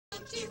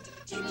you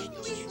to meet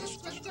the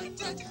Wingos.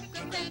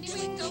 Granny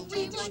Wingo,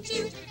 we want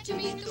you to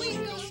meet the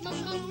Wingos.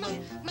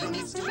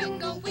 Mr.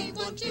 Wingo, we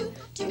want you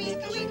to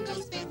meet the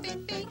Wingos.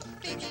 Baby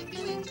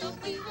Wingo,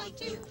 we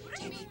want you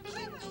to meet the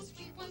Wingos.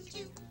 We want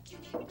you to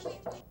meet the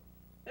Wingos.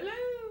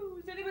 Hello,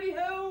 is anybody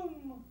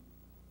home?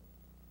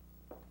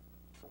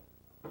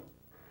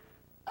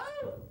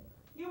 Oh,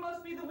 you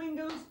must be the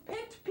Wingo's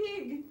pet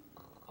pig.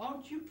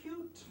 Aren't you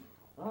cute?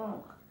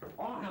 Oh,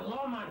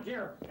 hello, my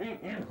dear.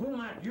 And who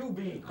might you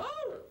be?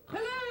 Oh,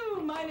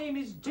 hello. My name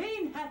is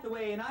Jane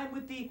Hathaway, and I'm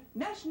with the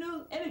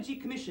National Energy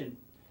Commission.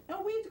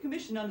 Now, we at the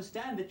Commission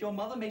understand that your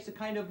mother makes a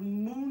kind of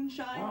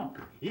moonshine. Oh,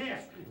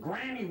 yes,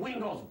 Granny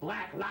Wingo's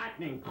Black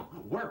Lightning.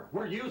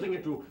 We're using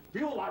it to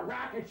fuel our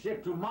rocket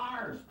ship to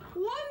Mars.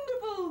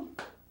 Wonderful.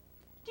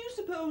 Do you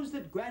suppose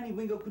that Granny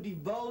Wingo could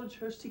divulge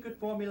her secret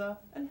formula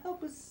and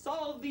help us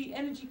solve the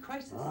energy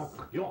crisis?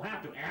 You'll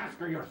have to ask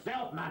her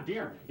yourself, my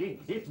dear.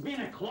 It's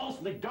been a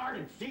closely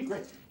guarded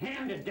secret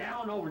handed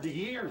down over the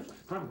years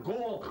from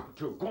goal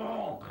to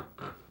goal.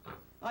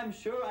 I'm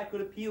sure I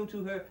could appeal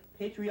to her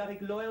patriotic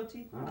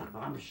loyalty.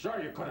 I'm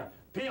sure you could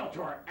appeal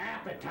to her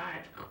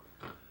appetite.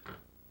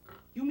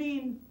 You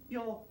mean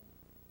you're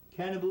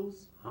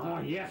cannibals? Oh,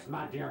 yes,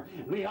 my dear.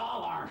 We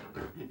all are.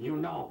 You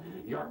know,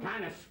 you're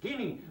kind of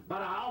skinny,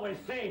 but I always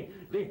say,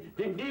 the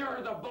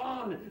nearer the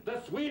bone, the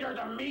sweeter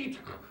the meat.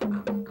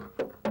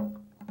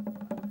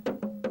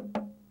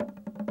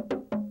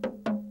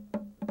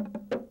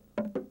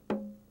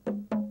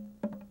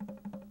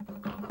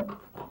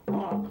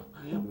 Oh,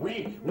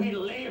 we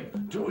live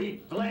to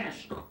eat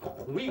flesh.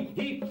 We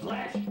eat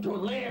flesh to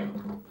live.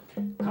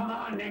 Come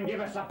on, then, give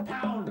us a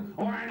pound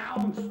or an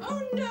ounce.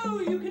 Oh, no,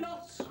 you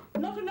cannot.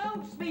 Not an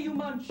ounce may you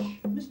munch.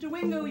 Mr.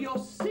 Wingo, you're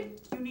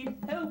sick. You need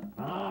help.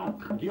 Oh,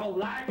 you'll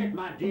like it,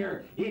 my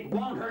dear. It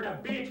won't hurt a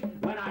bit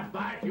when I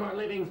bite your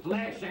living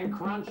flesh and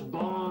crunch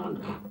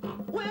bone.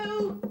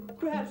 Well,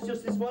 perhaps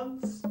just this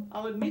once.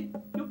 I'll admit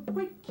you're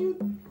quite cute.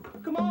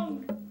 Come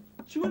on,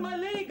 chew on my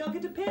leg. I'll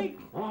get a peg.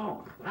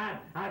 Oh,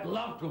 I'd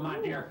love to, my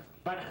dear,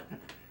 but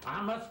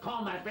I must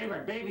call my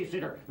favorite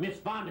babysitter, Miss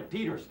Fonda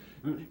Peters.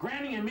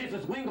 Granny and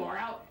Mrs. Wingo are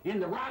out in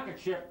the rocket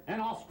ship and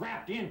all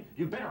strapped in.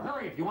 You better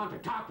hurry if you want to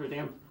talk to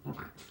them.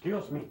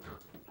 Excuse me.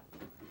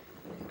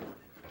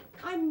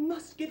 I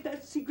must get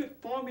that secret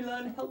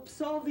formula and help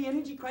solve the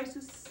energy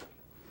crisis.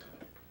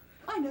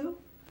 I know.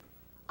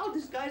 I'll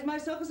disguise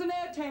myself as an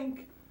air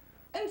tank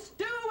and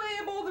stow away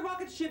aboard the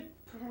rocket ship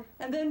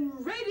and then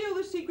radio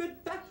the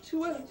secret back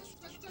to Earth.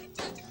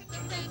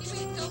 Granny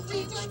Wingo,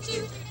 we want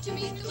you to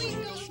meet the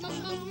Wingos.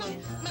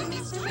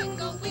 Mr.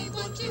 Wingo, we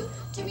want you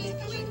to meet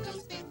the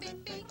Wingos.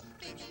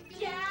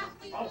 Yeah?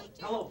 Oh,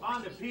 hello,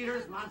 Fonda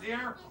Peters, my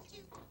dear.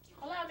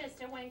 Hello,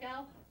 Mr.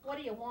 Wingo. What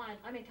do you want?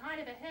 I'm in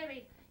kind of a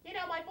hurry. You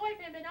know, my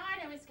boyfriend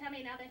Bernardo is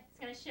coming up. He's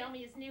going to show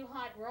me his new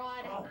hot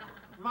rod. Oh,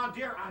 my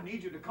dear, I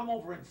need you to come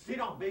over and sit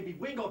on Baby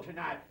Wingo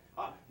tonight.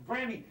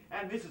 Granny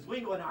and Mrs.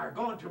 Wingo and I are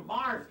going to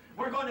Mars.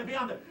 We're going to be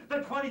on the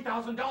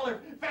 $20,000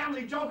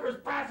 Family Jokers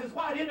Prices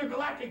Wide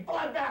Intergalactic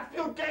Bloodbath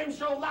Fuel Game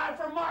Show live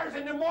from Mars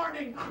in the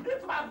morning.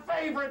 It's my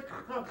favorite.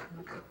 Right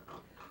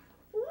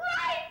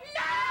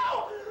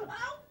now!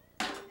 Oh,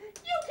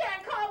 you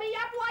can't call me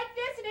up like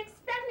this and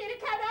expect me to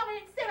come over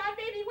and sit on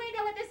Baby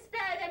Wingo at the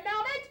spur of the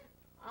moment.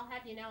 I'll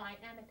have you know I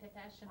am a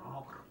professional.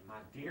 Oh,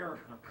 my dear,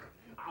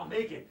 I'll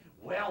make it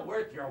well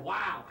worth your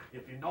while,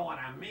 if you know what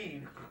I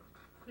mean.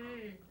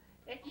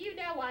 If you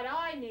know what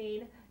I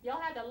mean,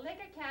 you'll have the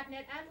liquor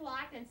cabinet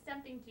unlocked and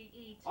something to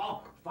eat.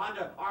 Oh,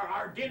 Fonda,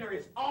 our dinner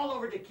is all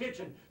over the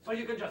kitchen, so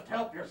you can just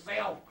help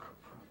yourself.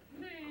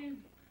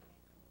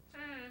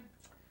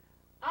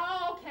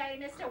 Okay,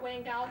 Mr.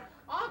 Wingo.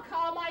 I'll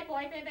call my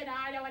boyfriend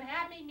Bernardo and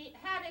have him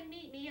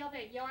meet me over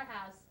at your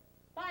house.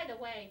 By the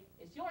way,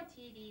 is your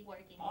TV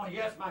working? Oh,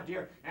 yes, my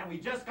dear, and we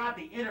just got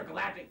the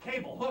intergalactic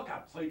cable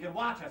hookup, so you can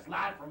watch us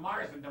live from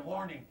Mars in the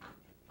morning.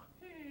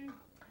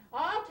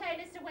 Okay,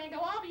 Mr.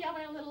 Wingo, I'll be over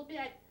in a little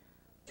bit.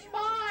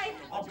 Bye!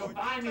 Oh,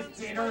 goodbye, Miss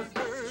Peters.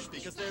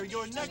 Because they're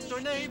your next door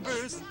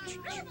neighbors.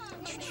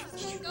 Mrs.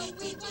 Wingo,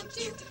 we want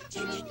you to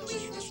meet the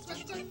Wingos.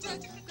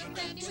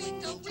 Granny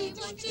Wingo, we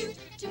want you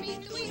to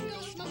meet the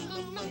Wingos.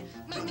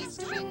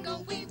 Mr.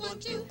 Wingo, we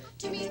want you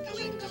to meet the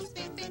Wingos.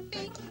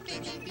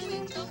 Baby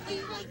Wingo, we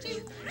want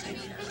you to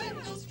meet the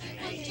Wingos.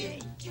 We want you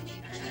to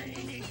meet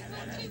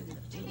the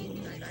Wingos.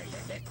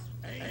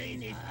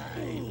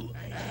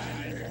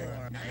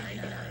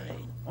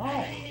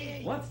 Oh,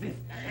 what's this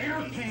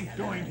air tank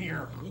doing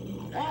here?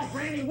 Oh,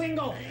 Granny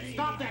Wingo,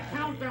 stop that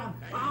countdown.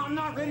 I'm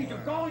not ready to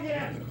go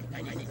yet.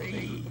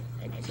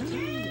 It's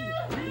me!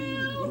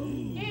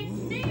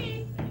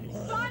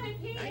 Fonda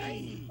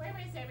Peters! Where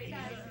is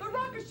everybody? The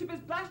rocket ship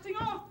is blasting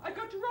off. I've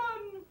got to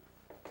run.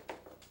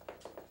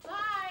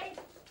 Bye!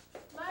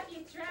 Love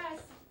you,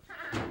 dress.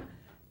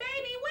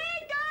 Baby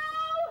Wingo!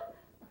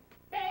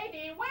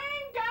 Baby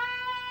Wingo!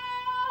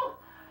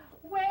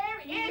 Where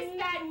is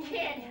that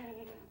kid?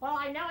 Well,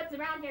 I know it's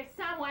around here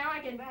somewhere. I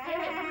can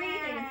hear it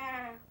breathing.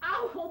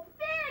 Oh,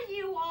 there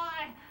you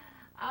are.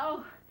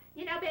 Oh,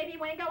 you know, Baby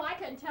Wingo, I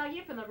couldn't tell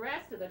you from the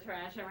rest of the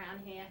trash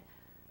around here.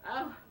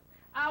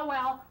 Oh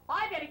well,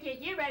 I better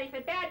get you ready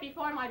for bed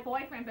before my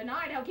boyfriend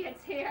Bernardo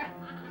gets here.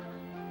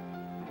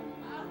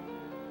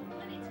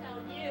 Let me tell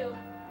you,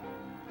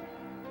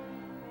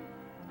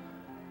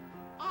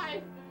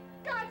 I've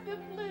got the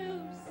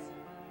blues.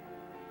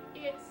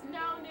 It's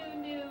no new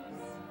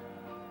news.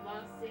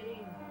 Love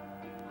sitting,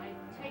 I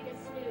take a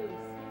snooze.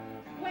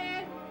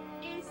 Where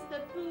is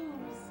the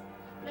booze?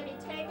 Let me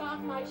take off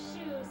my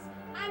shoes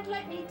and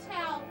let me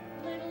tell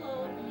little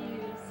old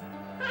news.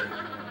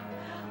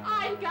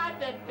 I've got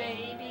the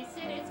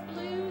babysitter's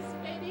blues,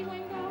 Baby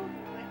Wingo.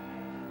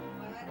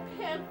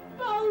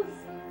 Pimples,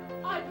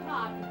 I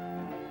pop.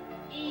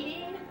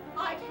 Eating,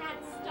 I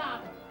can't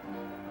stop.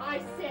 I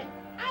sit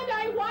and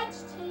I watch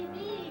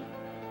TV.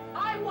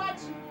 I watch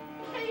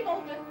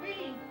cable for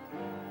free.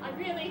 I'm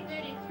really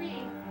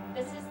 33.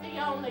 This is the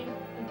only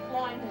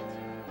employment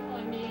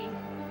for me.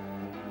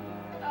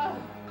 Oh,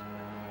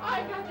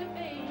 I've got the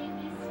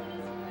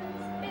babysitter's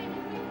blues, Baby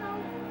Wingo.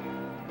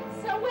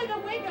 So when the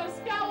Wingos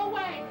go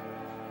away,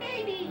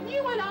 maybe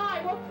you and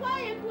I will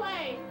play and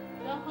play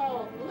the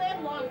whole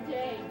livelong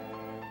day.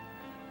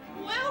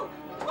 We'll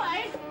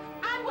play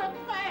and we'll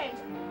play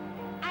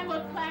and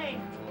we'll play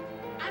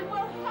and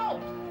we'll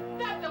hope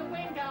that the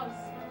Wingos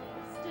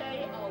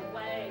stay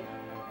away.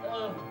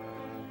 Ugh.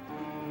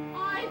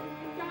 I've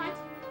got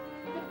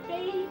the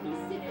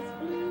babysitter's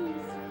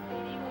blues,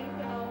 Baby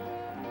Wingo.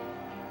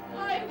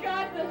 I've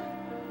got the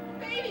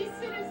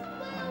babysitter's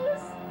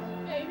blues,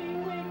 Baby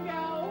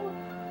Wingo.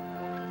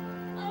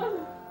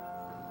 Oh.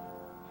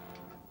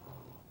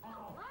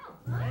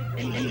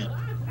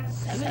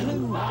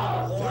 7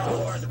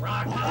 for the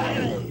rock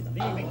island,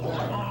 leaving for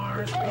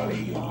Mars,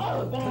 baby.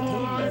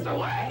 Mars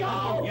away.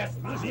 Go. Yes,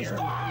 my dear.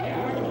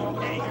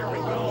 Okay, here we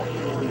go.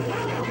 I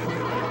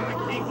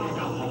think we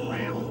got the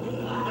round.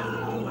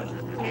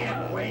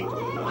 Can't wait.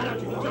 Why don't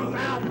you jump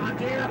out, my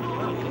dear?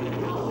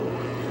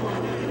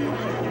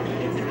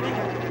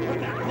 Put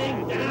that thing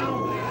down.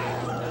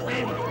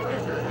 Randy,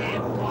 there's your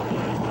hand.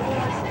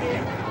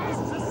 This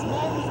is the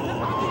smallest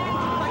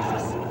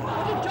crisis,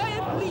 but a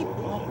giant leap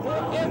for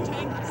air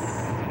tanks.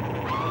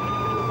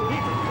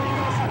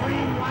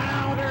 Scream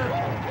louder!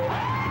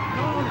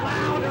 No,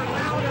 louder,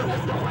 louder!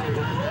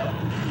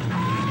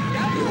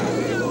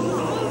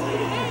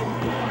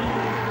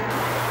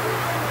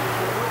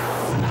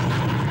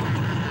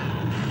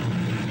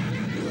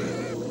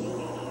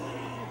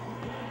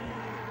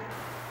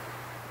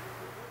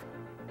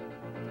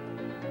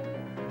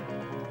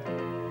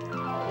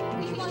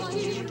 We want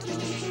you to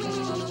meet the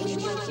Wingos. We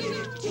want you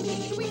to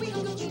meet the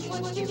Wingos. We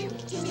want you to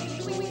meet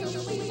the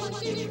Wingos. We want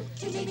you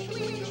to meet the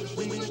Wingos.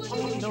 We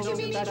want you know to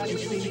meet that the you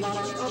see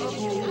lots of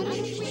Wingos.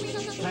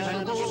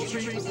 Cannibal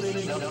trees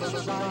living up a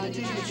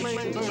variety of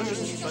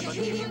flavors, but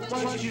we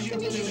want you to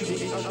be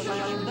a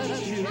fan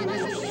that you.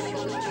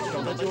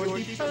 Don't let your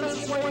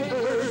defense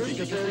waver,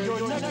 because they're your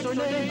next door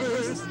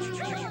neighbors.